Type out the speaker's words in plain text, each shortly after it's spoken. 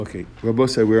Okay, Rabbi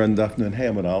said we're on Daf Nun Hey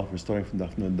Amud Aleph. We're starting from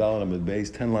Daf Nun Daled Amud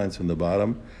Beis, 10 lines from the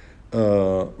bottom.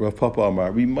 Rav Papa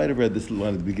Amar. We might have read this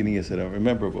line at the beginning. I said I don't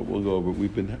remember, but we'll go over.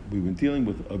 We've been dealing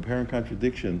with apparent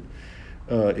contradiction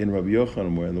in Rabbi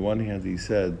Yochanan, where on the one hand he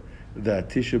said that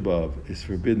Tisha B'av is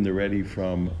forbidden already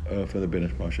from the Ben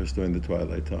Ish Mashas during the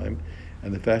twilight time,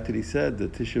 and the fact that he said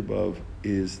that Tisha B'av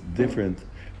is different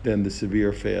than the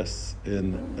severe fasts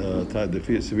in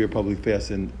the severe public fasts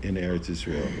in Eretz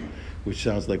Israel, which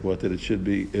sounds like what that it should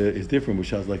be is different, which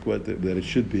sounds like what that it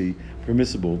should be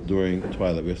permissible during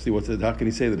twilight. We have to see how can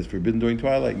he say that it's forbidden during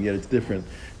twilight and yet it's different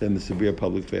than the severe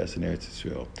public fast in Eretz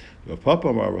Israel. Rav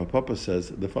Papa says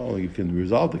the following: you can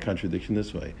resolve the contradiction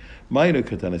this way. Ma'inu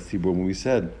katanas tibur, when we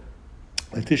said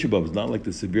Tisha B'av is not like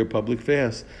the severe public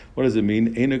fast. What does it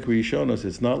mean? Einok Rishonos.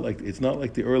 It's not like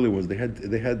the early ones. They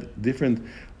had different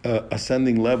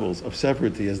ascending levels of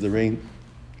severity as the rain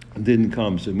didn't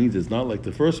come. So it means it's not like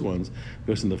the first ones,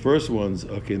 because in the first ones,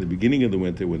 in the beginning of the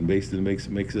winter, when Beis Din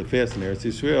makes a fast in Eretz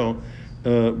Yisrael,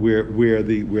 where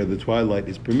the twilight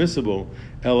is permissible,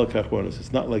 Ela Kachronos.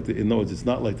 It's not like it's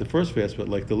not like the first fast, but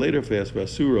like the later fast,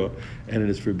 Vasura, and it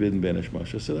is forbidden Ben Ish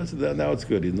Mashas. So now it's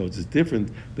good. It's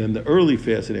different than the early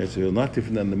fast in Eretz Yisrael, not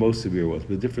different than the most severe ones,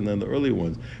 but different than the early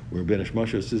ones, where Ben Ish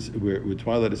Mashas is where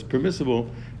twilight is permissible,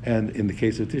 and in the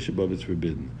case of Tisha B'av, it's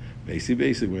forbidden. Basic,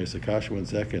 where it's a kasha 1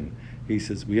 second. He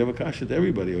says we have a kasha to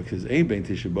everybody because Ein Bein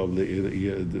Tisha B'av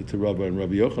to Rabbi and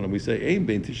Rabbi Yochanan. We say Ein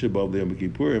Bein Tisha B'av leYom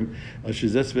Kippurim.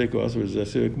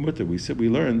 We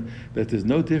learned that there's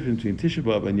no difference between Tisha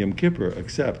B'av and Yom Kippur,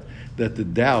 except that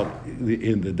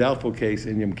in the doubtful case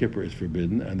in Yom Kippur is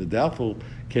forbidden, and the doubtful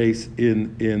case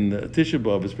in Tisha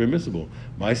B'av is permissible.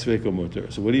 My Sveiko Mutter.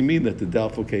 So what do you mean that the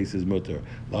doubtful case is Mutter?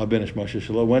 La Ben Ish Mashas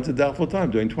Shalom. When's the doubtful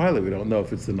time? During twilight. We don't know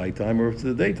if it's the nighttime or if it's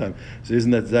the daytime. So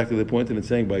isn't that exactly the point? And it's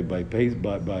saying by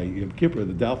Yom Kippur,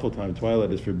 the doubtful time,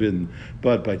 twilight is forbidden,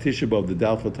 but by Tisha B'av, the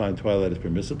doubtful time, twilight is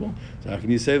permissible. So how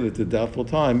can you say that the doubtful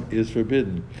time is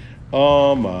forbidden?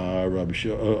 Rav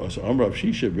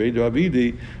Shisha,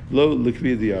 lo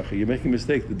likvi. You're making a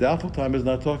mistake. The doubtful time is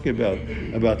not talking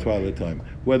about twilight time.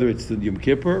 Whether it's the Yom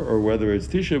Kippur or whether it's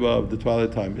Tisha B'av, the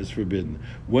twilight time is forbidden.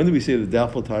 When do we say the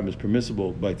doubtful time is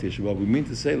permissible by Tisha B'av? We mean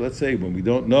to say, let's say, when we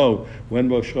don't know when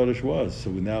Rosh Chodesh was.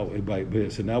 So now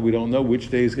we don't know which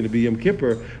day is going to be Yom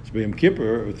Kippur. So by Yom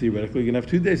Kippur, theoretically, you're going to have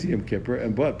 2 days of Yom Kippur,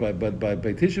 and by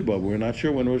Tisha B'av, we're not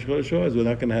sure when Rosh Chodesh was. We're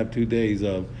not going to have 2 days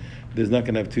of. There's not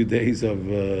going to have 2 days of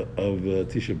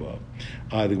Tisha B'av.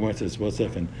 The Gemara says, 1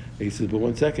 second. He says, but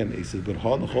 1 second. He says, but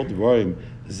hold dvarim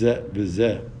zeh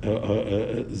b'zeh.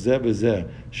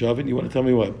 Shavin, you want to tell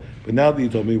me what? But now that you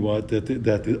told me what, that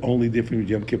the only difference between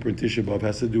Yom Kippur and Tisha B'av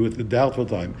has to do with the doubtful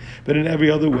time. But in every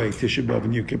other way, Tisha B'av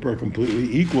and Yom Kippur are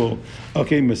completely equal.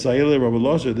 Okay, Messiah Rabbi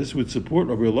Lazar, this would support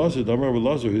Rabbi Lazar, Rabbi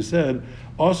Lazar, who said,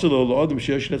 also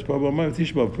Tisha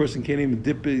B'av, a person can't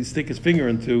even stick his finger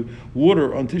into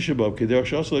water on Tisha B'av,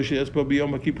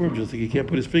 just like he can't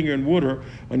put his finger in water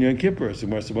on Yom Kippur. So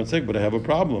 1 second, but I have a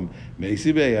problem. I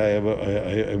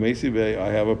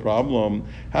have a problem.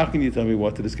 How can you tell me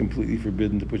what that is completely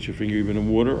forbidden to put your finger even in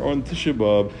water on Tisha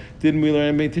B'av? Didn't we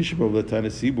learn in Tisha B'av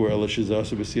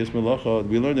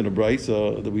we learned in a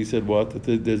brisa that we said what? That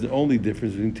there's the only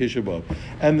difference between Tisha B'av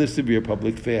and the severe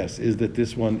public fast is that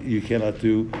this one you cannot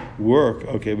do work.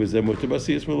 Okay, whereas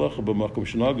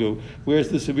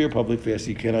the severe public fast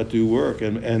you cannot do work,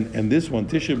 and this one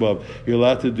Tisha B'av you're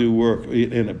allowed to do work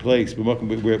in a place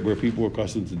where people were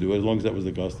accustomed to do it, as long as that was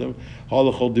the custom.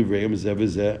 But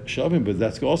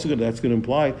that's also going to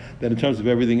imply that in terms of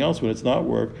everything else, when it's not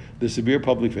work, the severe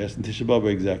public fast and Tisha B'av are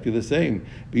exactly the same.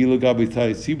 But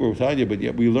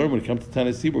yet we learn when it comes to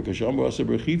Tanis Tzibur,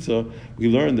 we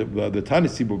learn that the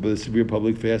Tanis Tzibur, the severe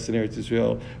public fast in Eretz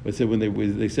Yisrael,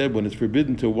 they said when it's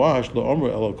forbidden to wash,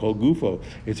 gufo,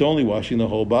 it's only washing the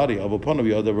whole body.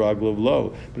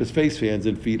 But his face, hands,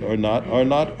 and feet are not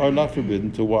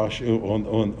forbidden to wash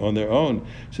on their own.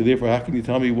 So therefore, how can you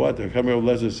tell me what? Rabbi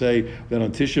Lezer say that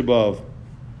on Tisha B'av,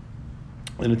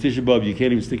 and on Tisha B'av, you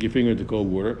can't even stick your finger into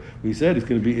cold water. We said it's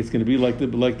going to be like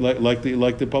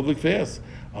the public fast.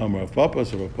 Rav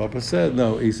Papa said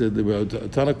no. He said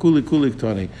Tana kulik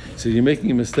Tani. He said you're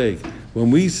making a mistake.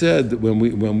 When we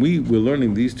were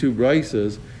learning these two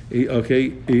brisas,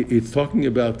 it's talking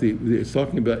about the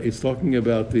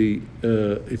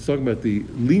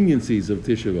leniencies of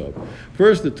Tisha B'av.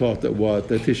 First, it taught that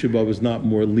Tisha B'av is not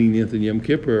more lenient than Yom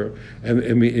Kippur.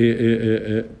 Pardon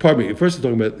me. First, it's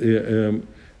talking about.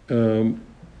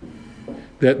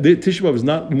 that the Tisha B'Av is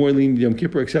not more lenient than Yom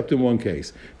Kippur, except in one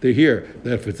case. They hear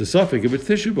that if it's a suffix, if it's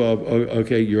Tisha B'Av,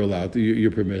 okay, you're allowed to,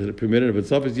 you're permitted. If it's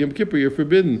suffix Yom Kippur, you're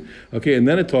forbidden. Okay, and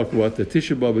then it talked about that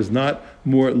Tisha B'Av is not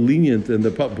more lenient than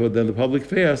the public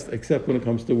fast, except when it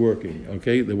comes to working.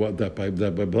 Okay, that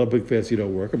by public fast you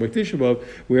don't work, or by Tisha B'Av,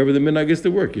 wherever the minhag is to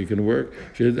work, you can work.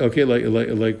 Okay,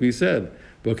 like we said.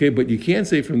 Okay, but you can't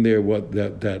say from there what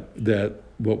that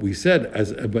what we said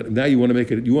as. But now you want to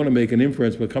make it. You want to make an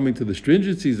inference, but coming to the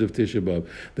stringencies of Tisha B'Av,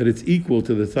 that it's equal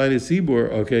to the Tainus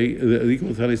Sibor. Okay,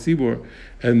 equal to Tainus Sibor,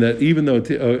 and that even though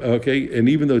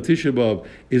even though Tisha B'Av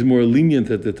is more lenient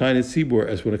at the Tainus Sibor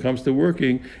as when it comes to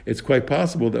working, it's quite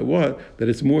possible that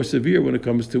it's more severe when it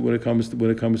comes to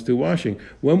washing.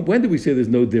 When did we say there's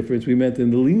no difference? We meant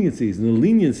in the leniencies. In the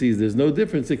leniencies, there's no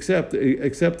difference except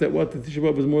that what the Tisha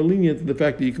B'Av is more lenient to the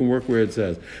fact that you can work where it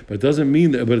says. But it doesn't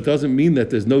mean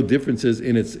that there's no differences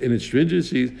in its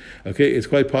stringencies. Okay, it's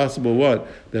quite possible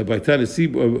that by Tainus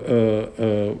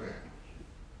Sibor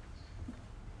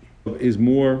is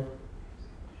more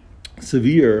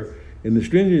severe in the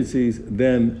stringencies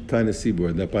than Tainus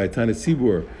Sibor. That by Tainus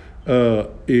Sibor,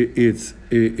 it's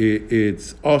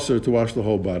also to wash the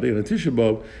whole body, and in Tisha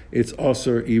B'Av, it's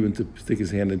also even to stick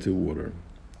his hand into water.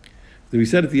 So we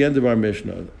said at the end of our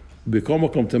Mishnah, in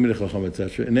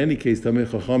any case, Tamei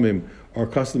Chachamim are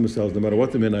accustomed themselves, no matter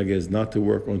what the minhag is, not to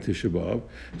work on Tisha B'Av.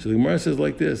 So the Gemara says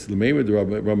like this: the Meimer the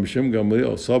Rabbi Shimon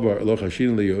Gamliel Sabar Lo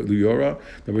Chashin Liyora.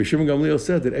 Rabbi Shimon Gamliel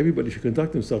said that everybody should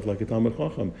conduct themselves like a Talmid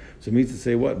Chacham. So it means to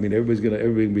say what? I mean,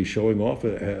 everybody be showing off,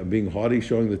 being haughty,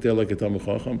 showing that they're like a Talmid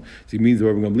Chacham. So it means the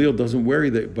Rabbi Gamliel doesn't worry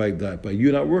that by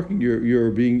you not working,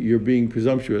 you're being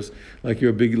presumptuous, like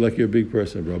you're a big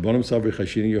person. Rabbanim Sabri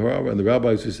Chashin Yehora, and the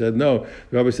rabbis who said no,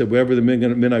 the rabbi said wherever the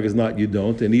minhag is not, you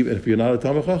don't, and even if you're not a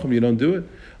Talmid Chacham, you don't do it.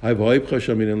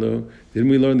 Didn't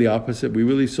we learn the opposite? We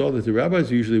really saw that the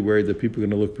rabbis are usually worried that people are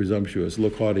going to look presumptuous,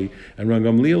 look haughty, and Ram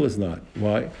Gamliel is not.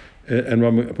 Why? And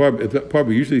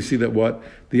we usually see that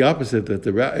the opposite, that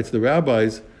it's the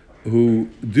rabbis who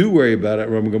do worry about it,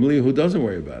 Rabbi Gamliel who doesn't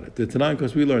worry about it. The Tanan,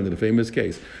 because we learned in a famous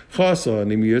case, we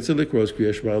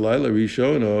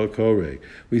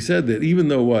said that even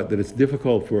though that it's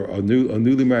difficult for a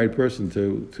newly married person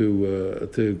to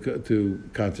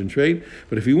concentrate,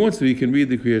 but if he wants to, he can read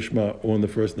the Kriya Shema on the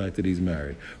first night that he's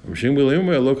married. Rav Shimon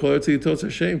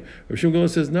Gamliel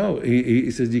says no. He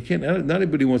says you can't. Not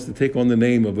everybody wants to take on the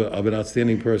name of an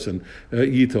outstanding person.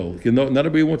 Yitol. Not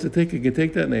everybody wants to take. He can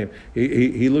take that name.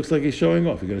 He looks like he's showing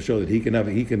off. He's going to show that he can have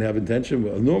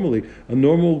intention. Normally, a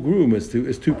normal groom is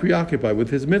too preoccupied with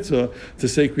his mitzvah to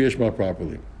say Kriya Shema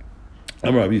properly.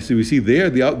 We see there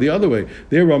the other way.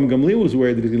 There, Ram Gamliel was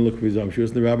worried that he's going to look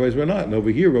presumptuous, and the rabbis were not. And over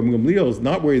here, Ram Gamliel is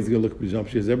not worried he's going to look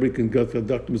presumptuous. Everybody can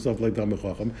conduct himself like Talmid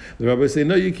Chacham. The rabbis say,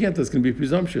 no, you can't. That's going to be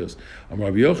presumptuous.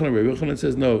 Rabbi Yochanan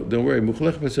says, no, don't worry.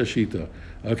 Muchlech b'sashita.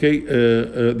 Okay,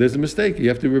 there's a mistake. You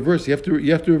have to reverse. You have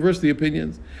to reverse the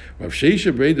opinions. Rav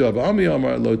Sheisha Breidu Av Ami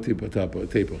Amar Lo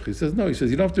Tepuch. He says no. He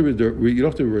says you don't have to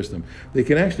reverse them. They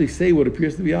can actually say what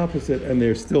appears to be opposite, and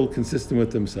they're still consistent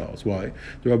with themselves. Why?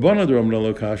 The Rabbanan the Ramban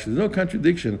Lo Kash. There's no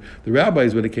contradiction. The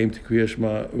rabbis, when it came to Kriya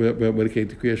Shema,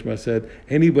 said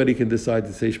anybody can decide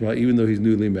to say Shema even though he's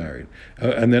newly married,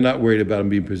 and they're not worried about him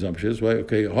being presumptuous. Right?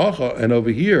 Okay, and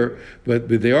over here, but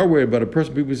they are worried about a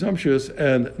person being presumptuous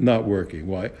and not working.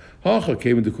 Why? Hacha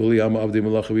came into Kuliyama Avdei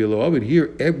Malacha V'Yelo. Here,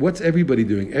 what's everybody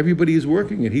doing? Everybody is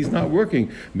working, and he's not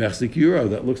working. Mersik Yura,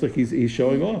 that looks like he's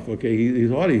showing off. Okay, he's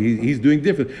haughty. He's doing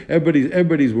different.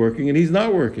 Everybody's working, and he's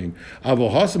not working.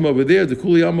 Aval Hasam over there, the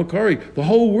Kuliyama Kari, the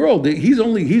whole world. He's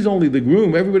only the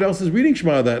groom. Everybody else is reading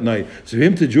Shema that night. So for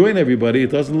him to join everybody,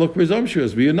 it doesn't look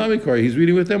presumptuous. V'Yanami Kari, he's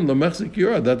reading with them. The Mersik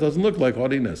Yura, that doesn't look like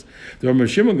haughtiness. The Rav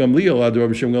Shimon Gamliel, the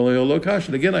Rav Shimon Gamliel Lo Kasha.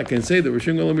 And again, I can say that Rav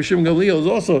Shimon Gamliel is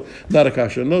also not a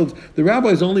kasha. No, the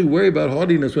rabbis only worry about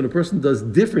haughtiness when a person does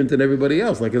different than everybody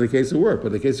else, like in the case of work. But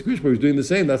in the case of Krishma, he's doing the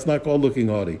same. That's not called looking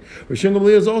haughty. Rav Gamliel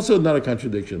is also not a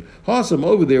contradiction. Hasam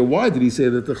over there, why did he say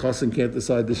that the chassan can't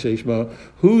decide the shema?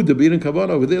 Who the bid and kavanah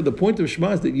over there? The point of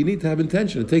shema is that you need to have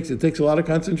intention. It takes a lot of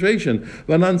concentration.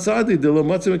 And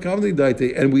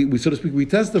we so to speak, we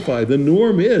testify. The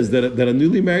norm is that a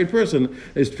newly married person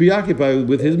is preoccupied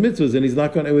with his mitzvahs, and he's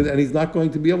not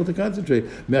going to be able to concentrate.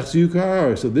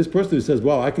 So this person who says,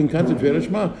 "Wow, I can can concentrate on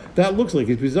Shema. That looks like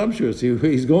he's presumptuous.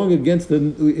 He's going against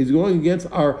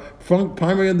our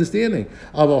primary understanding.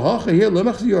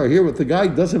 Here, with the guy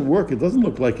doesn't work. It doesn't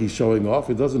look like he's showing off.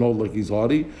 It doesn't hold like he's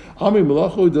haughty. I was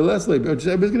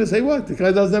going to say what? The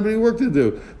guy doesn't have any work to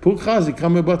do. Look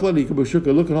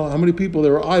at how many people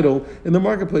there are idle in the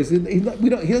marketplace. He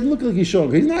doesn't look like he's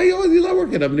showing. He's not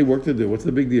working. Have any work to do. What's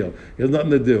the big deal? He has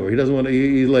nothing to do. Or he doesn't want to.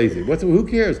 He's lazy. Who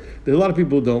cares? There's a lot of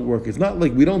people who don't work. It's not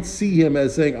like we don't see him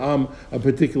as saying I'm a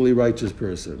particularly righteous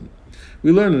person.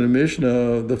 We learn in the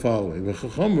Mishnah the following. We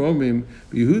learned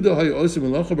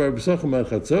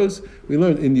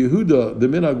in Yehuda, the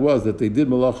minhag was that they did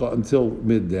malacha until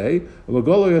midday, and the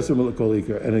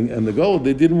Gola,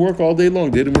 they didn't work all day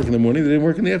long. They didn't work in the morning, they didn't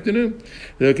work in the afternoon.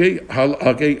 Okay,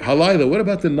 halayla, what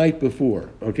about the night before?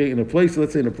 Okay, in a place,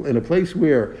 let's say in a place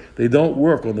where they don't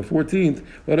work on the 14th,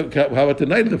 how about the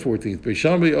night of the 14th? Beis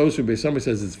Shammai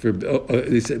says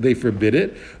they forbid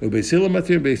it.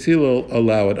 Beis Hillel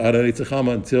allow it.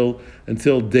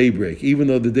 Until daybreak, even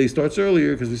though the day starts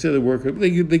earlier, because we said the work, they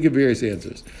give various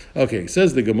answers. Okay,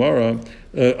 says the Gemara,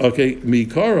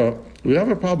 Mikara, we have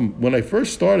a problem. When I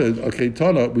first started,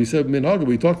 Tana, we said Minhag,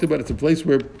 we talked about it's a place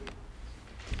where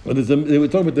they were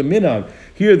talking about the minhag.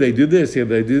 Here they do this, here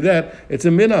they do that. It's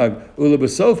a minhag.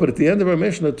 But at the end of our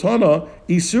Mishnah, Tana,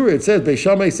 Isur, it says, Beis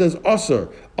Shammai says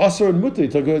Asur and Mutter.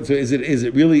 So is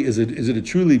it a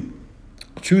truly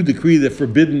true decree that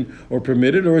forbidden or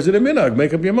permitted, or is it a minhag?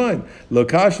 Make up your mind.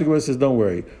 Lokash, the Gemara says, don't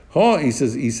worry. He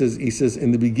says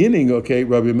in the beginning,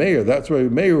 Rabbi Meir, that's Rabbi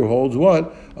Meir who holds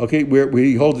what? Where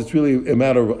he holds it's really a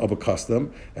matter of a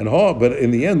custom. But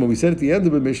in the end, when we said at the end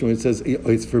of the Mishnah, when it says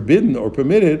it's forbidden or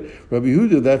permitted, Rabbi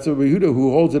Yehuda, that's Rabbi Yehuda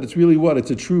who holds that it's really what? It's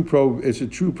a true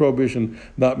prohibition,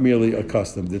 not merely a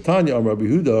custom. The Tanya on Rabbi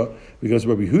Yehuda, because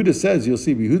Rabbi Yehuda says, you'll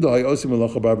see, he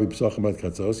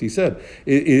said,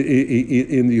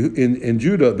 in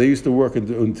Judah, they used to work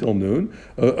until noon,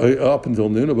 up until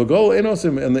noon,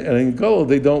 and in Gola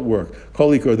they don't work.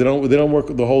 Kolikor, they don't work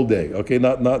the whole day. Okay,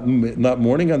 not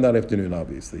morning and not afternoon,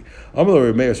 obviously.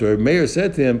 Amalur Meir. So Meir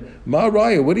said to him, Ma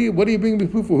Raya, what are you bringing me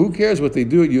proof for? Who cares what they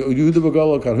do? Yehuda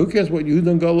v'Golo kan. Who cares what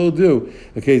Yehuda and Golo do?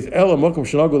 Okay, it's Ela Makom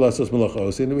Shanago Lasos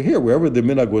Malachos. And here, wherever the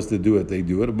minhag was to do it, they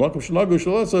do it. Makom Shanago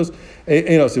Shalasos.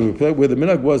 Where the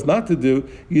minhag was not to do,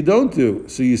 you don't do.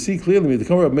 So you see clearly the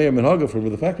cover of Meir Minhaga from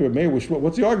the fact that Meir was.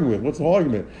 What's the argument? What's the whole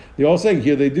argument? They're all saying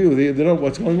here they do. They don't.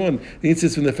 What's going on? The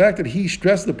instance from the fact that he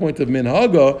stressed the point of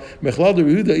minhaga, Mechlal de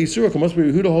Yehuda Isur, must be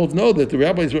Yehuda holds no that the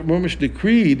rabbis Ramesh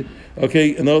decreed.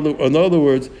 Okay, in other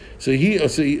words,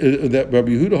 that Rabbi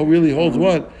Yehuda really holds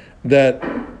what that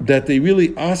they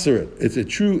really asser it. It's a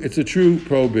true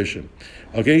prohibition.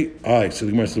 Okay, all right. So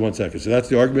the Gemara says 1 second. So that's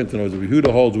the argument. In other words,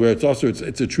 Yehuda holds where it's also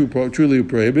it's a truly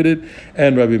prohibited,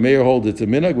 and Rabbi Meir holds it's a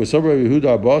minhag. With some Rabbi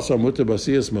Yehuda abasa muta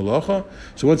basiyas malacha.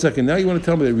 So 1 second. Now you want to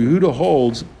tell me that Yehuda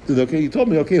holds? Okay, you told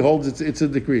me. Okay, holds it's a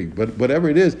decree, but whatever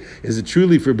it is it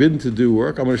truly forbidden to do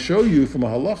work? I'm going to show you from a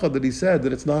halacha that he said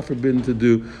that it's not forbidden to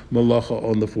do malacha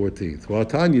on the 14th. Well,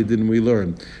 Tanya, didn't we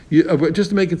learn? Just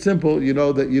to make it simple, you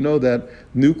know that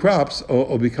new crops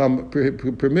will become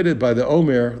permitted by the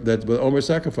Omer. That's by the Omer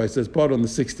sacrifice that's brought on the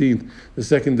 16th, the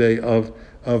second day of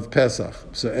Pesach.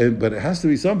 So, but it has to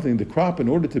be something. The crop, in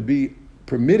order to be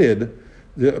permitted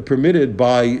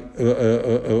by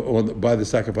the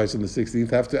sacrifice on the 16th,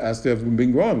 has to have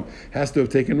been grown, has to have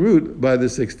taken root by the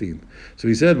 16th. So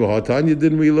he said, "Well, Tanya,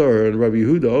 didn't we learn?" Rabbi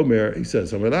Yehuda Omer, he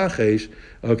says, on the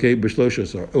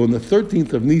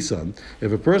 13th of Nisan,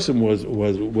 if a person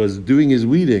was doing his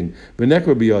weeding,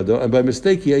 and by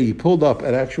mistake he pulled up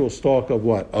an actual stalk of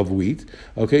what? Of wheat.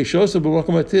 Okay, so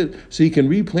he can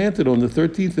replant it on the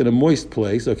 13th in a moist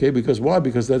place. Okay, because why?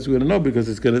 Because that's going to know, because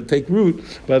it's going to take root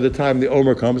by the time the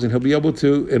Omer comes, and he'll be able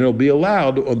to, and it'll be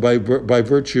allowed by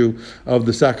virtue of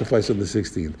the sacrifice on the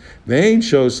 16th. They ain't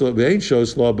shows law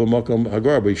b'makom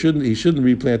hagar, but he shouldn't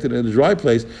replant it in a dry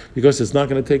place, because it's not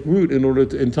going to take root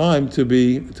in time to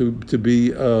be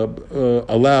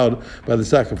allowed by the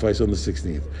sacrifice on the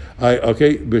 16th. But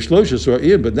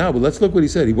let's look what he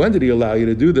said. When did he allow you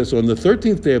to do this? On the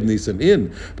 13th day of Nisan, on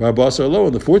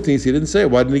the 14th, he didn't say it.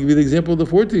 Why didn't he give you the example of the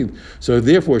 14th? So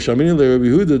therefore, Shamini le Rabbi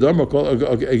Yehuda,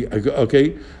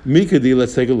 okay, Mikadi,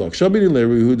 let's take a look. Now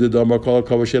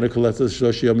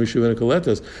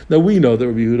we know that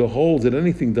Rabbi Yehuda holds that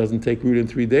anything doesn't take root in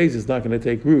 3 days, it's not going to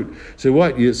take root. So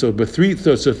what? So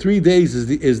 3 days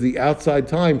is the outside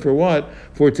time for what?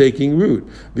 For taking root.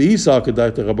 If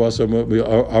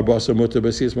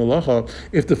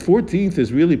the 14th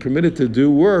is really permitted to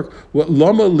do work, what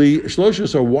Lamali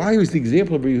Shloshos, or why was the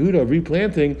example of Rabbi Yehuda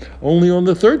replanting only on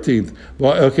the 13th?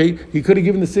 Well, okay, he could have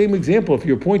given the same example. If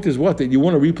your point is what? it, you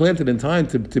want to replant it in time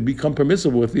to become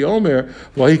permissible with the Omer.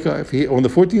 On the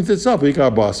 14th itself,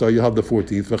 you'll have the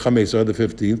 14th, the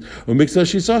 15th,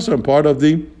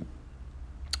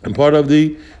 and part of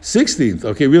the 16th.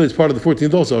 Okay, really, it's part of the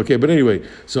 14th also. Okay, but anyway,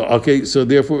 so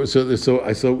therefore,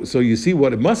 so you see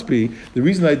what it must be. The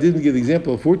reason I didn't give the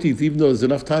example of 14th, even though there's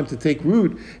enough time to take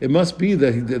root, it must be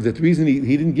that the reason he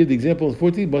didn't give the example of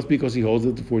 14th must be because he holds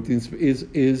that the 14th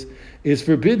is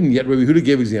forbidden. Yet Rabbi Yehuda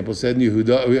gave example, said in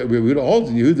Yehuda, Rabbi Yehuda holds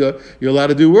in Yehuda, you're allowed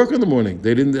to do work in the morning.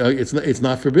 They didn't. It's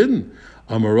not forbidden.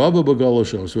 Amarabba Bagalo.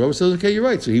 So Rabbi says, okay, you're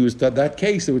right. So he was that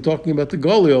case that we're talking about the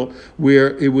Galil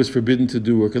where it was forbidden to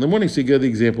do work in the morning. So you get the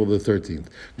example of the 13th.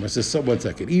 I says, so 1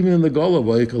 second. Even in the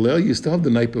Galil, you still have the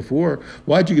night before.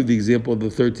 Why'd you give the example of the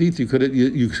 13th?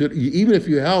 You should even if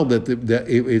you held that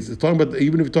it's talking about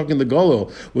even if you're talking the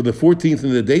Galil, where the 14th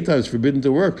in the daytime is forbidden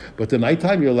to work, but the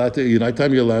nighttime you're allowed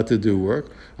to do work.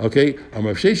 Okay,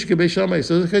 Amar Sheish Beis Shammai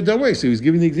says, okay, don't worry. So he's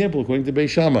giving the example according to Beis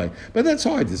Shammai, but that's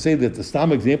hard to say that the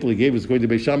Stam example he gave is according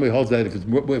to Beis Shammai holds that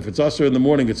if it's also in the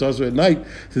morning, it's also at night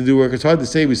to do work. It's hard to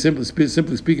say. We simply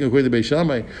speaking according to Beis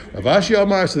Shammai. Rav Ashi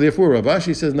Amar, so therefore Rav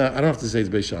Ashi says, no, I don't have to say it's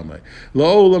Beis Shammai.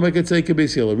 Lo Olam I could say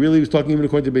Beis Hillel. Really, he was talking even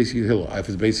according to Beis Hillel. If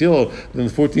it's Beis Hillel, then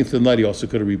the 14th of the night he also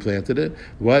could have replanted it.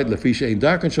 Right? Lafisha Ein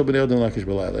Dark and Shabbanel Don Lakish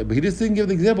Balayla. But he just didn't give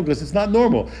the example because it's not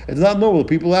normal. It's not normal.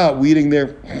 People out weeding their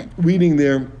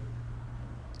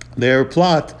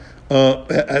plot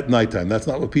at nighttime. That's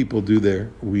not what people do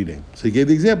their weeding. So he gave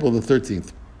the example of the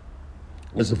 13th.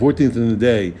 It's the 14th in the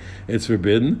day, it's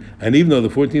forbidden, and even though the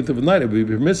 14th of the night it would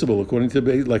be permissible according to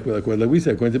like we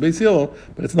said, according to Beis Hillel,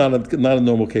 but it's not a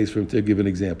normal case for him to give an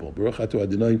example. Baruch atah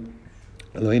Adonai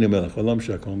Eloheinu melech haolam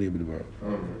she'akol nהיה b'dvaro.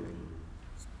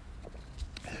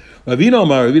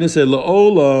 Ravina said,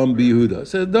 La'olam b'Yehuda.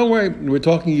 Said, don't worry, we're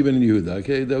talking even in Yehuda,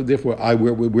 okay? Therefore,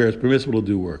 where it's permissible to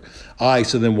do work.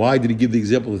 So then why did he give the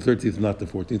example of the 13th, not the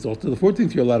 14th? Also, the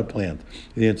 14th, you're allowed to plant.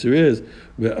 The answer is,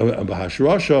 because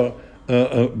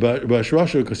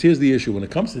here's the issue. When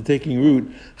it comes to taking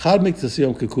root, we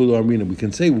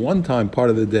can say one time part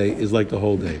of the day is like the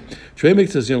whole day. But we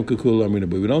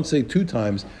don't say two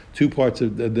times, two parts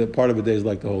of the part of a day is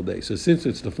like the whole day. So since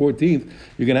it's the 14th,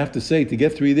 you're going to have to say, to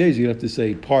get 3 days, you're going to have to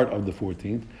say part of the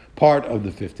 14th, part of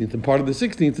the 15th, and part of the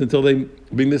 16th until they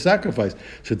bring the sacrifice.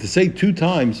 So to say two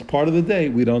times part of the day,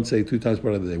 we don't say two times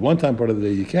part of the day. One time part of the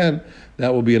day you can.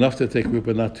 That will be enough to take root,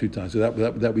 but not two times. So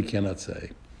that we cannot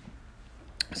say.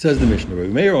 Says the Mishnah,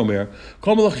 Meir Omer, he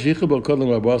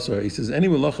says any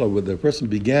malacha where the person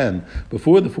began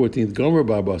before the 14th, Gomer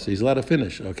Barbasa, he's allowed to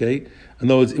finish, okay?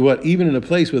 In other words, even in a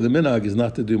place where the minhag is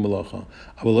not to do malacha.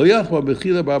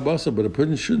 But a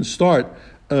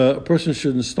person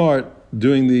shouldn't start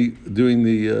doing the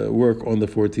work on the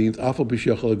 14th,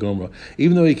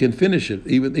 even though he can finish it,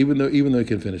 even though he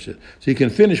can finish it. So he can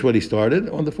finish what he started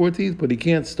on the 14th, but he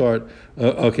can't start.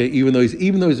 Even though he's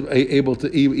able to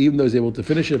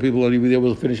finish it, people won't even be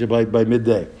able to finish it by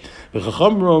midday. The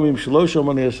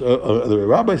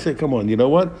rabbi said, "Come on, you know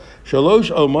what? There are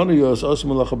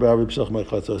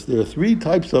three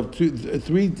types of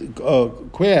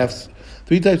crafts."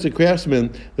 Three types of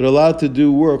craftsmen that are allowed to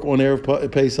do work on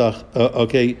Erev Pesach,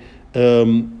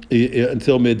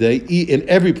 until midday, in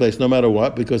every place, no matter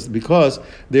what, because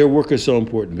their work is so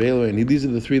important. And these are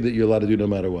the three that you're allowed to do no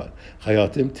matter what.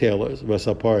 Chayatim, tailors,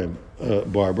 Vasaparim,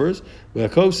 barbers,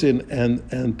 Vakosin,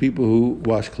 and people who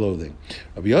wash clothing.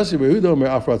 He says,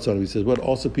 but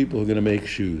also people who are going to make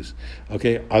shoes.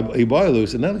 Okay, and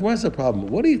now what's the problem?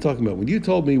 What are you talking about? When you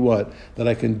told me that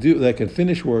I can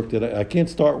finish work, that I can't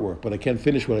start work, but I can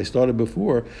finish what I started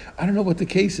before, I don't know what the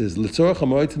case is.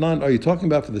 Are you talking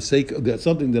about for the sake of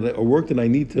something a work that I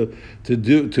need to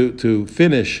do to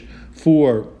finish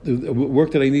for the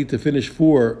work that I need to finish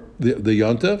for the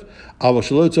Yontav,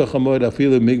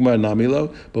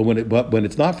 but when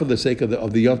it's not for the sake of the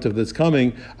Yontav that's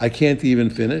coming, I can't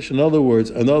even finish. In other words,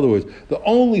 the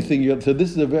only thing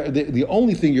the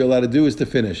only thing you're allowed to do is to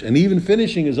finish, and even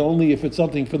finishing is only if it's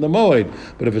something for the Moed.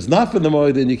 But if it's not for the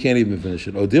Moed, then you can't even finish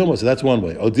it. Odilma, so that's one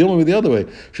way. Odilma with the other way.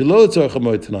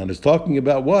 Is talking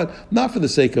about what? Not for the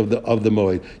sake of the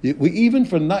Moed.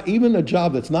 Even a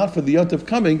job that's not for the Yontav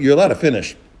coming, you're allowed to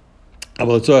finish.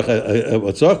 When it's for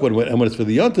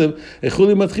the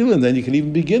Yontav, then you can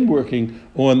even begin working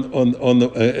on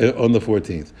the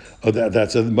 14th.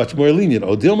 That's a much more lenient.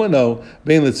 Odilma, no.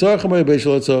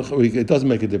 It doesn't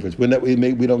make a difference. We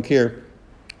don't care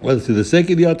whether it's for the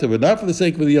sake of the Yontav or not for the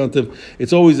sake of the Yontav.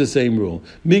 It's always the same rule.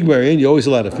 Migmarin, you're always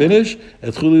allowed to finish.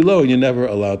 At Chuli Lo, and you're never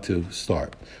allowed to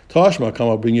start. Tashma, come,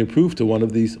 I'll bring you proof to one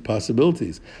of these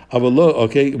possibilities. Avalo,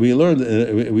 okay, we learned,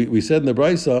 we said in the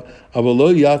Brisa,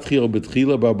 Avalo Yatchil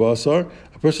B'tchila Barbasar,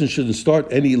 a person shouldn't start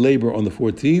any labor on the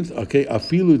 14th. Okay,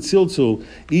 afilu tziltzul,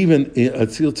 even a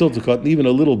tziltzul cut, even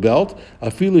a little belt,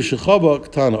 afilu shechava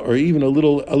ktana, or even a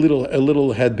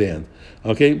little headband.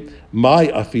 Okay, my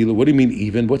afilu. What do you mean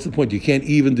even? What's the point? You can't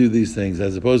even do these things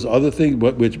as opposed to other things,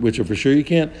 which are for sure you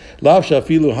can't. Lav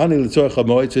shafilu hani l'tzorach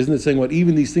hamoed. So isn't it saying what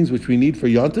even these things which we need for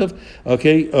yontav?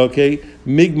 Okay.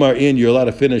 Migmar in, you're allowed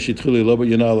to finish. Yitzchuli lo, but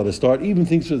you're not allowed to start. Even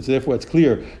things. So therefore, it's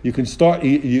clear you can start.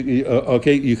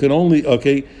 You can only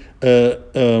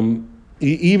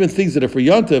even things that are for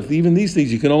Yontif, even these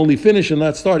things you can only finish and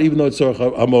not start, even though it's Tzorach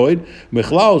HaMoed.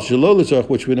 Mechlal Shelo L'Tzorach,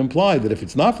 which would imply that if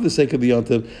it's not for the sake of the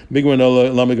Yontif,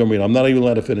 I'm not even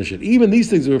allowed to finish it. Even these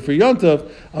things that are for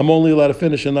Yontif, I'm only allowed to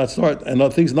finish and not start. And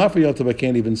things not for Yontif, I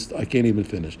can't even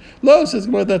finish. Lo says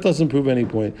that doesn't prove any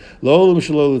point. Lo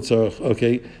Shelo L'Tzorach.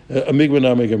 Okay,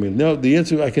 no, the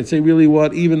answer I can say really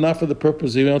what even not for the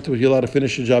purpose of Yontif, you're allowed to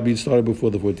finish the job you started before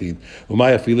the 14th.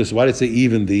 Umaya Filis. Why did it say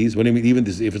even these? What do you mean even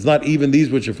this? If it's not even these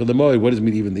which are for the moed, what does it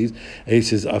mean even these? And he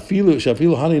says afilu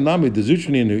shafilu hani nami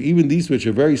dezutrinu, even these which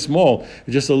are very small,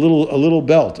 just a little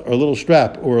belt or a little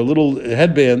strap or a little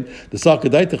headband, the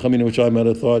sakadaita chamina, which I might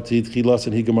have thought chilas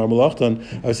and higamar malachtan.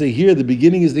 I would say here the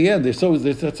beginning is the end. There's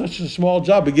such a small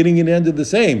job, beginning and end are the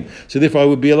same. So therefore I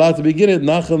would be allowed to begin it.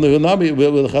 Nachal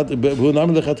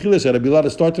lechatchila said I'd be allowed to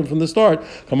start them from the start.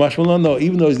 Kamash malan, no,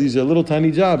 even though these are little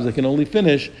tiny jobs, I can only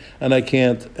finish and I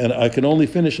can't, and I can only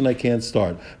finish and I can't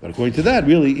start. But according to that,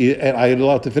 really, I am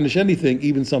allowed to finish anything,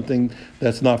 even something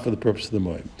that's not for the purpose of the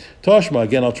moed. Toshma,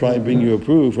 again, I'll try and bring you a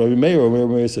proof. Rabbi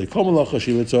Meir say, any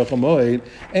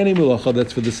melacha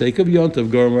that's for the sake of yontav,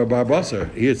 gomer bar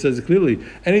basar. Here it says clearly,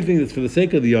 anything that's for the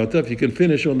sake of the yontav, you can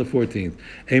finish on the 14th.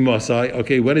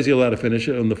 Okay, when is he allowed to finish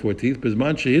it on the 14th?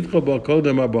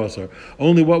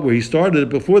 Only what where he started it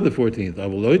before the 14th.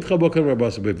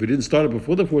 But if we didn't start it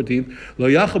before the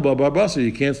 14th,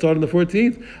 you can't start on the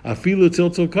 14th.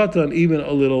 Katan, even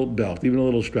a little belt, even a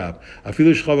little strap.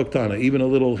 Afilu shchavaktana, even a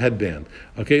little headband.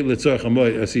 Okay, l'tzorach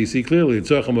hamoed. So you see clearly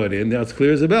l'tzorach hamoed, and now it's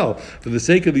clear as a bell. For the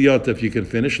sake of the yontif, you can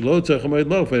finish. Lo tzorach hamoed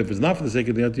lo. If it's not for the sake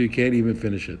of the yontif, you can't even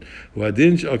finish it.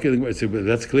 Okay,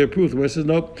 that's clear proof. The Gemara says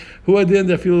nope. Who adin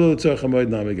afilu l'tzorach hamoed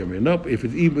nami gamir. Nope. If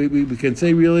it's we can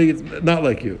say really it's not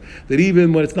like you that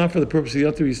even when it's not for the purpose of the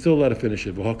yontif, you're still allowed to finish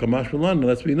it. V'hakamash malan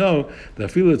lets me know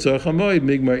that afilu l'tzorach hamoed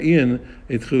migmar in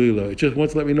itchuli lo. It just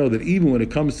wants to let me know that even when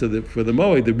it comes to for the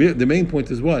moed, the main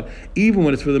point is what? Even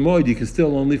when it's for the moed, you can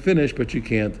still only finish, but you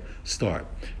can't start.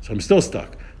 So I'm still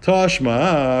stuck.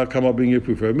 Tashma, come up bring your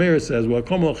proof. Meir says, well, any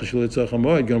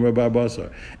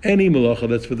malacha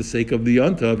that's for the sake of the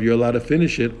yontav, you're allowed to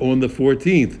finish it on the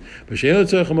 14th. And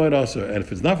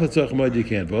if it's not for the tzorach hamoed, you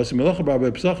can't.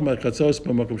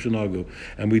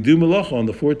 And we do malacha on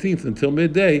the 14th until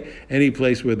midday, any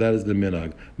place where that is the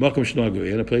minhag.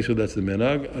 In a place where that's the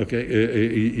minhag, okay,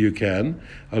 you can.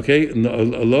 Okay, and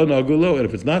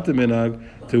if it's not the minhag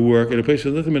to work in a place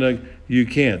where it's not the minhag, you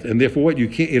can't. And therefore, what you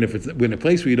can't. And if it's in a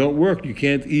place where you don't work, you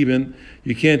can't even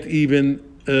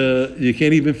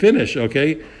finish.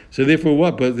 Okay. So therefore,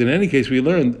 what? But in any case, we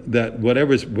learned that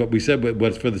whatever's what we said,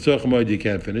 what's for the tzorach hamoed, you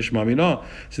can't finish. Mami no.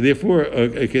 So therefore,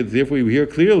 therefore, we hear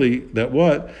clearly that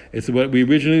what it's what we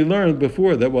originally learned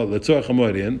before that what the tzorach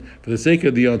hamoed in for the sake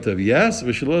of the yontav, yes,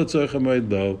 v'shelo tzorach hamoed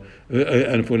no,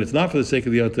 and when it's not for the sake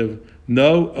of the yontav,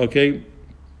 no. Okay.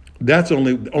 That's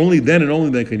only then and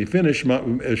only then can you finish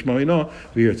shmamino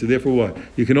here. So therefore, what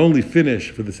you can only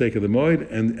finish for the sake of the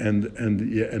moed and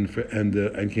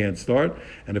can't start.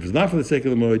 And if it's not for the sake of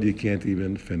the moed, you can't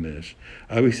even finish.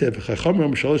 We said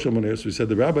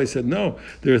the rabbi said no.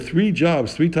 There are three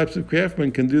types of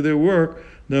craftsmen can do their work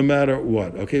no matter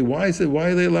what. Okay, why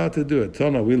are they allowed to do it?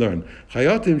 Tana, we learn.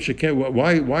 Chayatim sheken.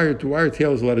 Why are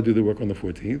tailors allowed to do the work on the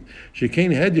 14th?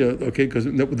 Sheken hedya. Okay, because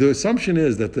the assumption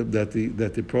is that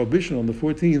the prohibition on the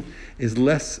 14th is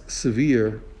less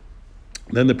severe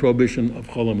than the prohibition of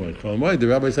Chol HaMoed. Chol HaMoed, the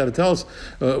rabbis had to tell us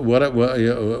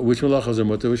which malachas are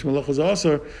mutter, which malachas are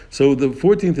asur. So the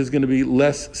 14th is going to be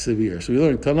less severe. So we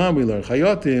learn Tanam, we learn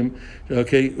Chayatim.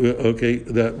 Okay,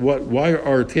 that why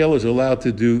are tailors allowed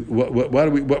to do why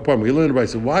do we? Pardon me. We learned right.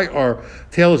 So why are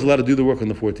tailors allowed to do the work on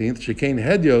the 14th? Shekain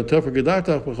hedyo tofer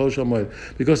gedartach b'chol shamoed.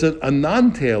 Because a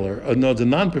non-tailor, a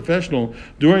non-professional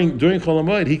during Chol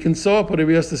HaMoed, he can sew up whatever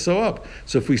he has to sew up.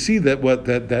 So if we see that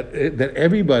that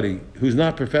everybody who's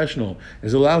not professional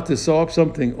is allowed to sew up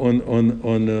something on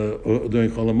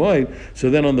during Chol HaMoed, so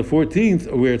then on the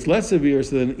 14th where it's less severe,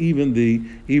 so then even the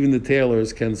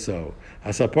tailors can sew.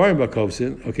 Asaparim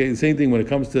bakovsin. Okay, the same thing when it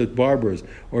comes to barbers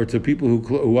or to people who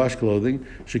wash clothing.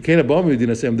 Shekena b'amid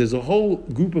dinasem. There's a whole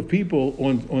group of people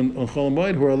on Chol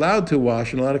Hamoed who are allowed to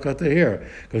wash and allowed to cut their hair,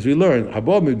 because we learn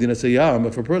habamid dinasayam.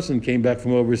 If a person came back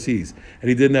from overseas and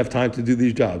he didn't have time to do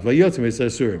these jobs, or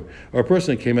a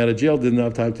person came out of jail didn't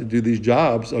have time to do these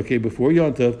jobs. Okay, before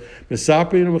Yontav,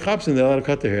 mesaprin and mechapsin, they're allowed to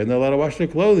cut their hair and they're allowed to wash their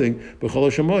clothing,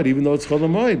 even though it's Chol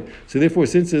Hamoed. So therefore,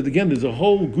 since again there's a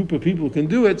whole group of people who can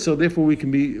do it, so therefore we can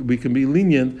be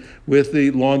lenient with the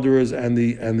launderers and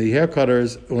the hair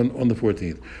cutters on the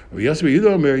 14th. Yasser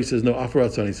Yehuda Omer, he says no,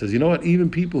 Afaratzon. He says, you know what? Even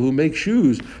people who make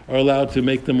shoes are allowed to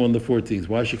make them on the 14th.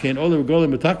 Why?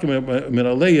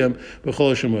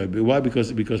 Why?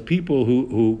 Because people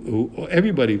who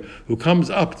everybody who comes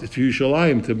up to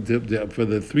Yerushalayim for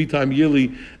the 3-time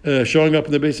yearly showing up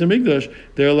in the Beis Hamikdash,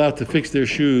 they're allowed to fix their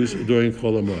shoes during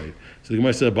Chol Hamoed. So the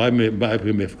Gemara said,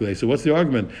 so what's the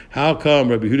argument? How come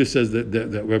Rabbi Yehuda says that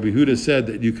Rabbi Yehuda said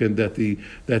that you can that the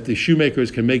shoemakers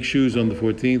can make shoes on the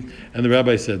 14th, and the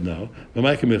rabbi said no?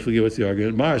 What's the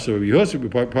argument? So Rabbi Yosef,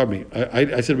 pardon me,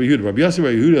 I said Rabbi Yehuda. Rabbi Yosef,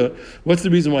 Rabbi Yehuda, what's the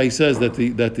reason why he says that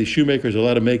the shoemakers are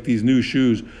allowed to make these new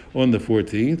shoes on the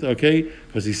 14th? Okay,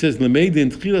 because he says L'meidin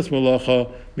tchilas malacha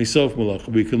misof malacha.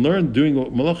 We can learn doing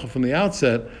malacha from the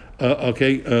outset. From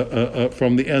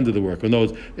the end of the work. In other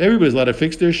words, everybody's allowed to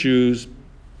fix their shoes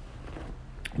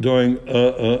during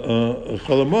Chol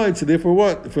Hamoed. So therefore,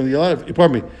 what? From the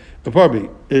pardon me.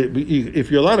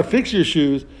 If you're allowed to fix your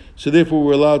shoes, so therefore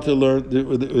we're allowed to learn,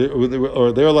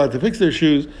 or they're allowed to fix their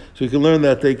shoes, so we can learn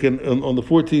that they can on the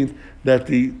 14th that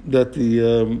the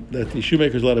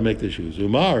shoemaker's allowed to make their shoes.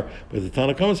 Umar, but the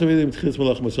Tanakh says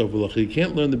you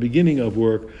can't learn the beginning of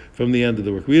work from the end of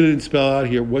the work. We didn't spell out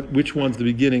here which one's the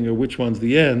beginning or which one's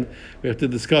the end. We have to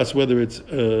discuss whether it's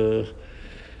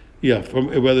whether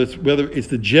it's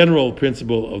the general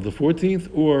principle of the 14th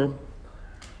or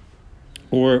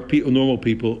normal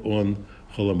people on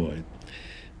Chol Hamoed.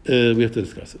 We have to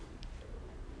discuss it.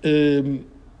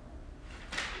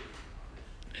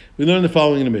 We learn the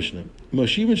following in the Mishnah.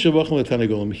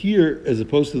 Here, as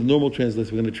opposed to the normal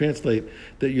translation, we're going to translate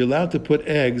that you're allowed to put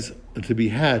eggs to be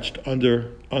hatched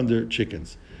under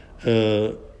chickens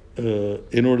in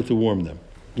order to warm them.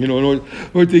 In order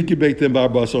to incubate them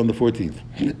barbasa on the 14th.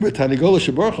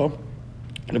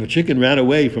 And if a chicken ran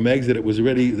away from eggs that it was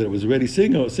already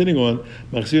sitting on,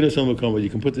 you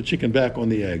can put the chicken back on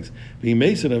the eggs. Being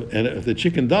mason, and if the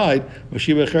chicken died, you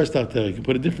can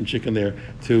put a different chicken there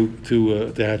to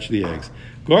hatch the eggs.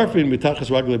 Garfin mitachas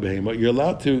ragle behema. You're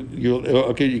allowed to.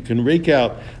 You can rake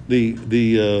out the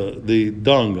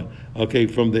dung. Okay,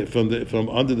 from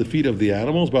under the feet of the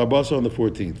animals. Barbasa on the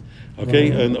 14th.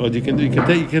 Okay, and you can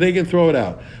take it and throw it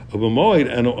out. And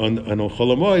on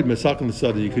Chol Hamoed, mesakin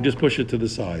l'sada, you can just push it to the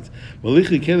sides.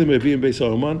 Malichi kelim mevi'im beis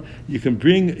ha'oman, you can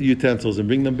bring utensils and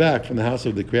bring them back from the house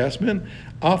of the craftsman.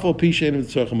 Afal pi she'enim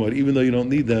tzarich hamoed, even though you don't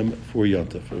need them for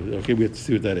Yontif. Okay, we have to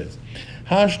see what that is.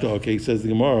 Hashta, okay, says the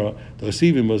Gemara,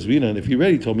 Tosivim Mosvina, and if you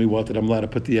already told me that I'm allowed to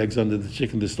put the eggs under the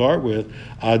chicken to start with,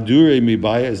 Adure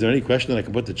mibaya, is there any question that I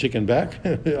can put the chicken back?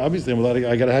 Obviously,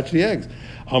 I got to hatch the eggs.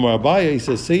 Amar Abaya, he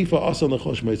says, Seifa asan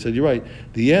l'choshma. He said, you're right.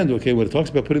 The end, okay, when it talks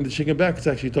about putting the chicken back, it's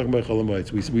actually talking about Chol Hamoed.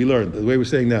 We learned, the way we're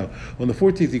saying now, on the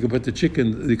 14th, you can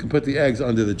put the eggs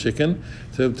under the chicken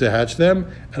to hatch them,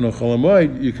 and on Chol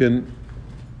Hamoed, you can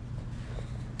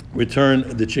return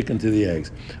the chicken to the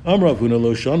eggs. The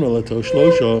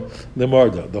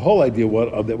whole idea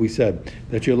that we said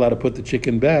that you're allowed to put the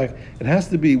chicken back, it has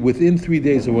to be within 3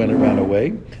 days of when it ran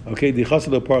away. Okay, because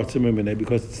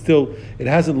it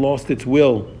hasn't lost its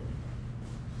will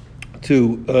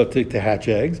to hatch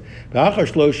eggs,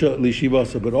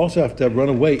 but also have to have run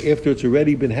away after it's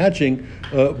already been hatching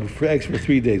for eggs for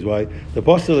 3 days. Why? The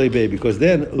postele bay, because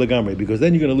then you're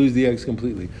going to lose the eggs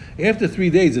completely. After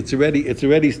 3 days, it's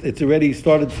already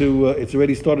started to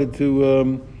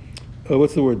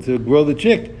what's the word, to grow the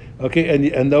chick. Okay, and you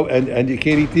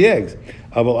can't eat the eggs.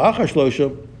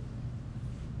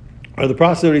 Or the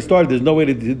process already started, there's no way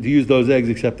to use those eggs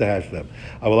except to hatch them.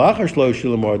 But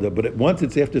once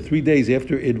it's after 3 days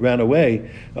after it ran away,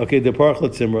 okay, the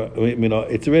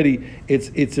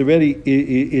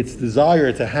its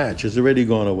desire to hatch has already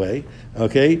gone away.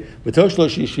 Okay, or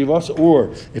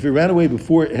if it ran away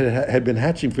before it had been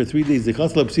hatching for 3 days,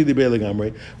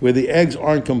 where the eggs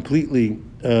aren't completely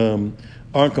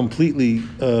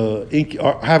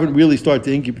haven't really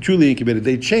started to truly incubated.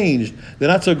 They changed. They're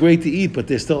not so great to eat, but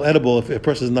they're still edible if a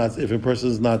person's not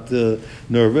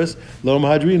nervous. Lo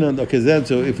mahadrina. Okay, then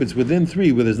so if it's within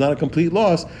 3, where there's not a complete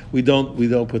loss, we don't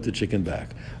put the chicken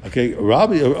back. Okay,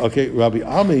 Rabbi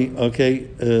Ami. Okay,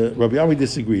 Rabbi Ami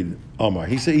disagreed. Omar.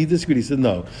 He said he disagreed. He said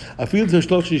no. Even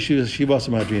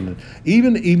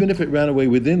if it ran away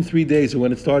within 3 days, and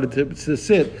when it started to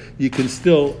sit, you can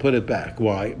still put it back.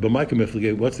 Why? But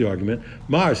what's the argument?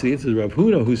 Mar, see, it's Rav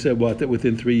Huna who said what, that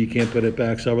within 3 you can't put it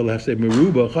back. So we'll have to say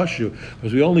meruba chashu,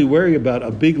 because we only worry about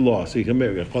a big loss. So you can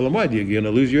marry. You're going to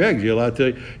lose your eggs. You're allowed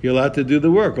to do the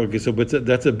work. Okay, so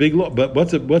that's a big loss. But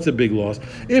what's a big loss?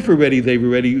 If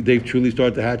they've truly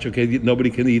started to hatch. Okay, nobody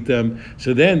can eat them.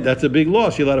 So then that's a big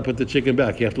loss. You're allowed to put the chicken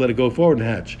back. You have to let it go forward and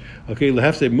hatch. Okay,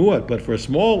 have to say muat. But for a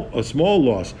small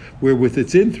loss, where with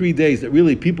it's in 3 days that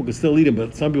really people can still eat them,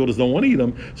 but some people just don't want to eat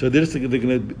them. So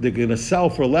they're gonna sell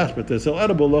for less, but they sell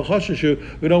edible.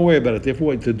 We don't worry about it.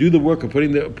 Therefore, to do the work of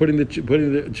putting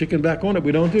the chicken back on it,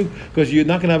 we don't do, because you're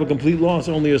not going to have a complete loss,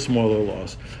 only a smaller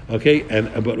loss. Okay,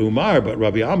 but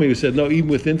Rabbi Ami who said no, even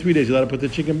within 3 days you're allowed to put the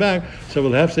chicken back. So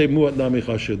we'll have to say muat nami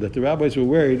chashud, that the rabbis were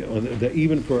worried that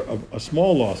even for a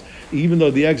small loss, even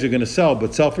though the eggs are going to sell,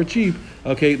 but sell for cheap.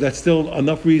 Okay, that's still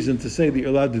enough reason to say that you're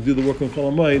allowed to do the work on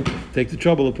Chol Hamoed, take the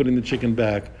trouble of putting the chicken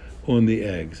back on the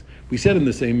eggs. We said in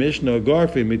the same Mishnah,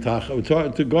 garfin mitachas.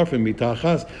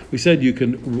 We said you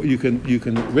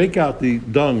can rake out the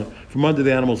dung from under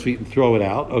the animal's feet and throw it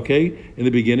out. Okay, in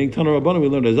the beginning, Tana Rabbana, we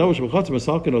learned so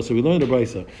we learned the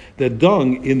brisa that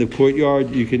dung in the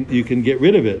courtyard you can get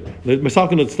rid of it.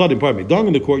 Dung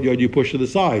in the courtyard you push to the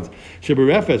sides.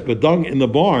 But dung in the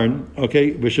barn,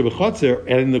 okay, and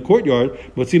in the courtyard,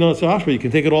 you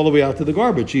can take it all the way out to the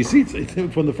garbage. You see,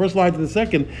 from the first line to the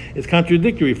second, it's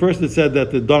contradictory. First, it said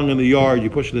that the dung in the yard you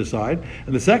push it aside,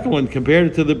 and the second one compared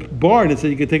it to the barn and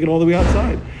said you can take it all the way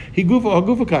outside.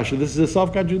 Gufa kasha. This is a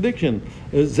self-contradiction. You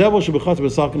said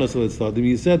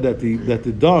that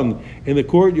the dung in the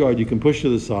courtyard you can push to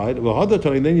the side.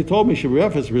 And then you told me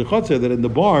that in the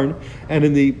barn and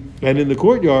in the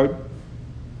courtyard,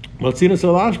 you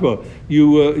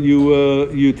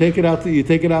take it out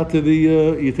to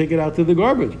the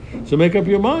garbage. So make up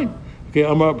your mind. Okay,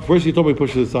 first you told me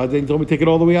push it aside, then you told me take it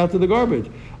all the way out to the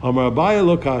garbage. Amar Abaya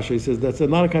lo kasha, he says that's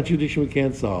not a contradiction we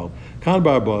can't solve. Kan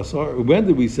bar basar, when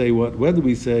did we say what? When did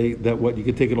we say that what you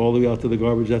can take it all the way out to the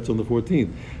garbage? That's on the 14th.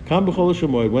 Kan b'chol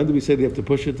shemoed, when did we say they have to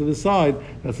push it to the side?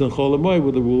 That's on Chol Hamoed,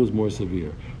 where the rule is more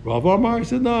severe. Rav Amar, he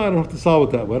said, no, I don't have to solve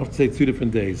it that way. I don't have to say 2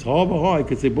 different days. I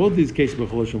could say both these cases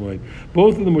b'chol shemoed.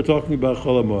 Both of them were talking about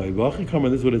Chol Hamoed.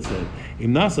 This is what it said.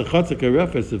 Im nasa chatzak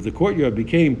refes, if the courtyard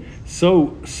became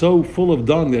so full of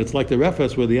dung that it's like the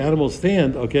refes where the animals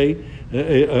stand, okay,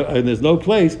 and there's no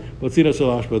place, but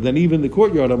then even the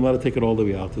courtyard, I'm allowed to take it all the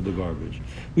way out to the garbage.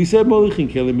 We said, we learned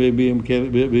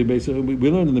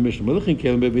in the Mishnah,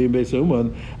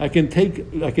 I can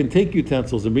take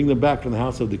utensils and bring them back from the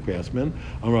house of the craftsman.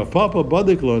 On Rav Papa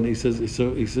Badiklon, he says,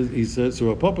 so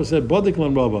Rav Papa said,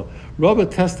 Badiklon Rava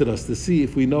tested us to see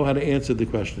if we know how to answer the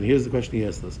question. Here's the question he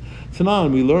asked us.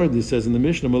 Tanan, we learned, he says in the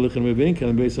Mishnah,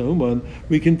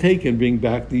 we can take and bring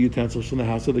back the utensils from the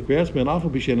house of the craftsman,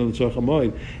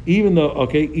 even though,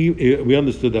 we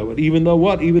understood that one. Even though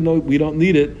we don't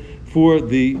need it for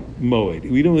the moed.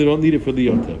 We don't need it for the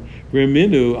yotav.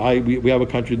 We have a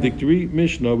contradictory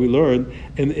Mishnah. We learned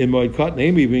in moed katan,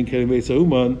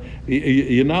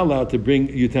 you're not allowed to bring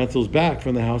utensils back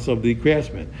from the house of the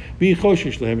craftsman. And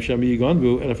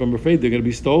if I'm afraid they're going to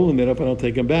be stolen, then if I don't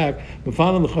take them back,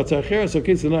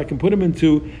 okay, so now I can put them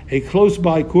into a close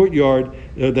by courtyard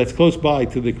that's close by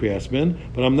to the craftsman,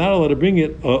 but I'm not allowed to bring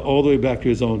it all the way back to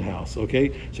his own house.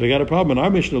 Okay, so I got a problem. And our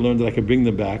Mishnah learned that I can bring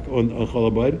them back on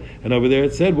Chol Hamoed, and over there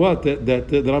it said what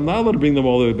that I'm not allowed to bring them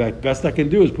all the way back. Best I can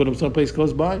do is put them someplace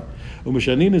close by. And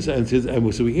so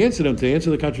we answered him to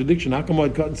answer the contradiction. How come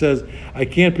Moed Katan says I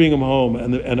can't bring him home,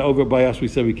 and over by us we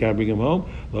said we can't bring him home?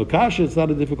 Lo kasha, it's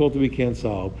not a difficulty we can't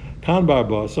solve. Kan bar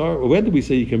basar, when did we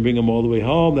say you can bring him all the way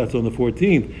home? That's on the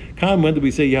 14th. Kan, when did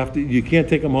we say you can't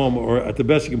take him home, or at the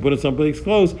best you can put him someplace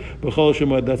close? But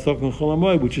that's talking Chol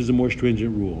Hamoed, which is a more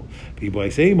stringent rule. People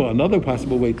say another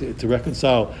possible way to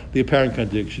reconcile the apparent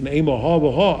contradiction.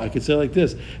 I could say like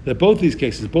this: that both these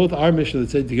cases, both our Mishnah that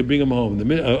said you can bring him home, and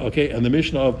the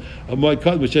Mishnah of Moed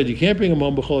Katan which said you can't bring him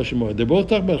home b'chol shemoed, they're both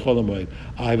talking about Chol Hamoed.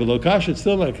 I have a lokash; it's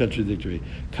still not contradictory.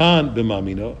 Kan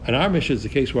b'mamino, and our Mishnah is the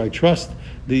case where I trust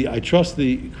the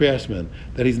craftsman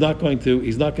that he's not going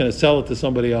to sell it to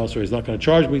somebody else, or he's not going to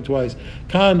charge me twice.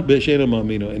 Kan b'sheina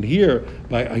mamino, and here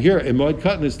in Moed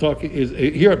Katan is talking in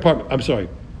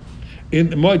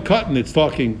Moed Katan it's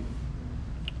talking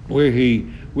where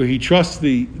he trusts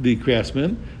the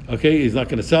craftsman. Okay, he's not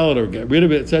going to sell it or get rid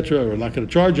of it, etc., or not going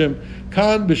to charge him.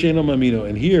 Kan b'sheino mamino,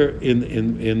 and here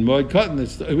in Moed Katan,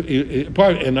 it's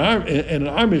part in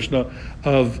our Mishnah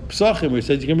of Psachim, where it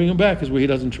says you can bring him back, is where he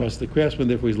doesn't trust the craftsman,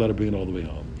 therefore he's let him bring it all the way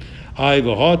home. I have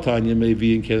a hard Tanya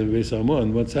maybe in Kelim Beis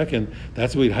Hamun. 1 second,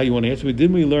 that's how you want to answer me.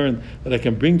 Didn't we learn that I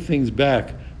can bring things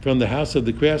back from the house of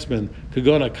the craftsman,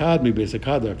 Kagon Akadmi Beis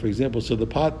Akadar, for example, so the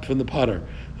pot from the potter,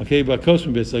 okay,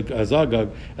 Bakosmi Beis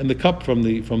Azagag, and the cup from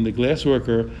the glass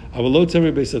worker, Avalot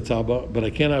Tzemri Beis Atzaba, but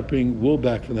I cannot bring wool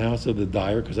back from the house of the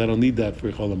dyer, because I don't need that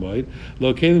for Chol HaMoed,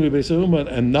 Lo Kelim Beis Hamun,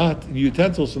 and not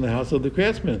utensils from the house of the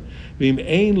craftsman. V'im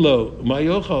Ein Lo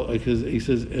Mayochal, because he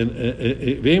says,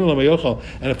 V'im Lo Mayochal,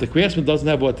 and if the craftsman doesn't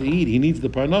have what to eat, he needs the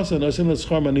parnasa, Nosin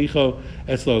L'Schar Manicho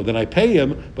Etzlo, then I pay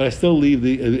him, but I still leave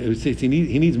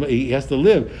he has to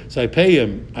live, so I pay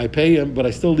him, but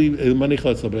I still leave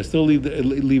but I still leave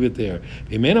it there.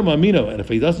 And if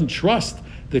he doesn't trust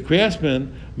the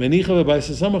craftsman, if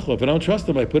I don't trust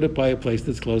him, I put it by a place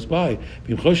that's close by.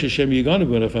 If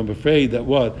I'm afraid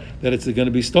that it's going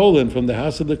to be stolen from the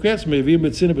house of the craftsman,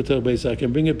 I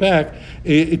can bring it back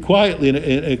quietly in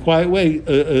a quiet way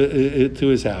to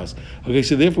his house. Okay,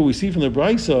 so therefore we see from the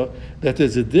Brisa that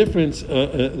there's a difference.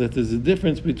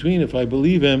 Between if I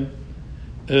believe him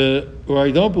or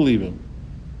I don't believe him.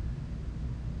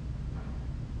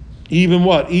 Even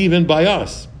by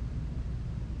us.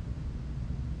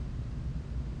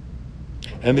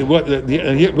 And here,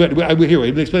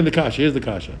 wait, explain the kasha. Here's the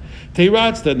kasha.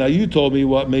 Teiratzta, now you told me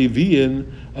what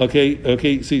Mevian,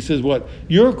 okay, so he says what?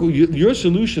 Your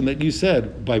solution that you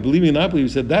said, by believing and not believing,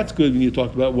 you said that's good when you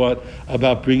talked about what?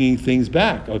 About bringing things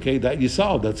back, okay, that you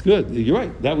solved, that's good. You're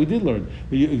right, that we did learn.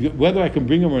 Whether I can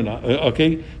bring them or not,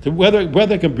 okay, so whether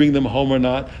I can bring them home or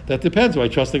not, that depends. Do I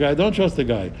trust the guy, I don't trust the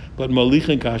guy. But Malich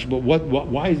and kasha, but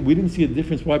why, we didn't see a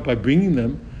difference by bringing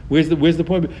them. Where's the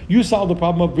point? You solve the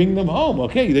problem of bringing them home.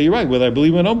 Okay, you're right. Whether I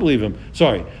believe him or don't believe him.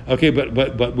 Sorry. Okay,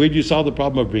 but where do you solve the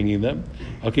problem of bringing them?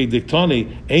 Okay,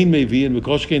 diktani ein mevi'in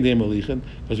v'koshkein de'em malichin.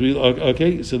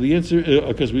 Okay, so the answer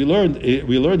because we learned in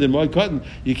Moed Katan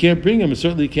you can't bring him, and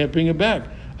certainly you can't bring him back.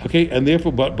 Okay, and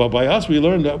therefore, but by us we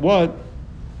learned that what,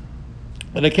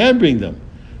 and I can bring them.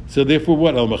 So therefore,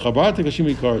 what? So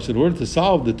in order to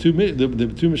solve the two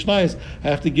Mishnayos, I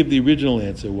have to give the original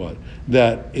answer. What?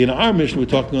 That in our Mishnah we're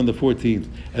talking on the 14th,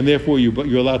 and therefore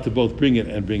you're allowed to both bring it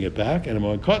and bring it back. And in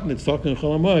Moed Katan it's talking on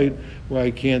Chol HaMoed where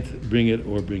I can't bring it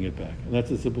or bring it back. And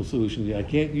that's a simple solution. I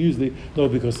can't use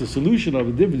because the solution of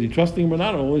the difference, trusting him or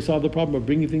not, will only solve the problem of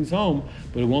bringing things home,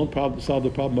 but it won't solve the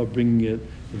problem of bringing it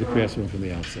to the craftsman from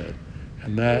the outside.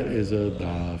 And that is a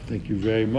daf. Thank you very much.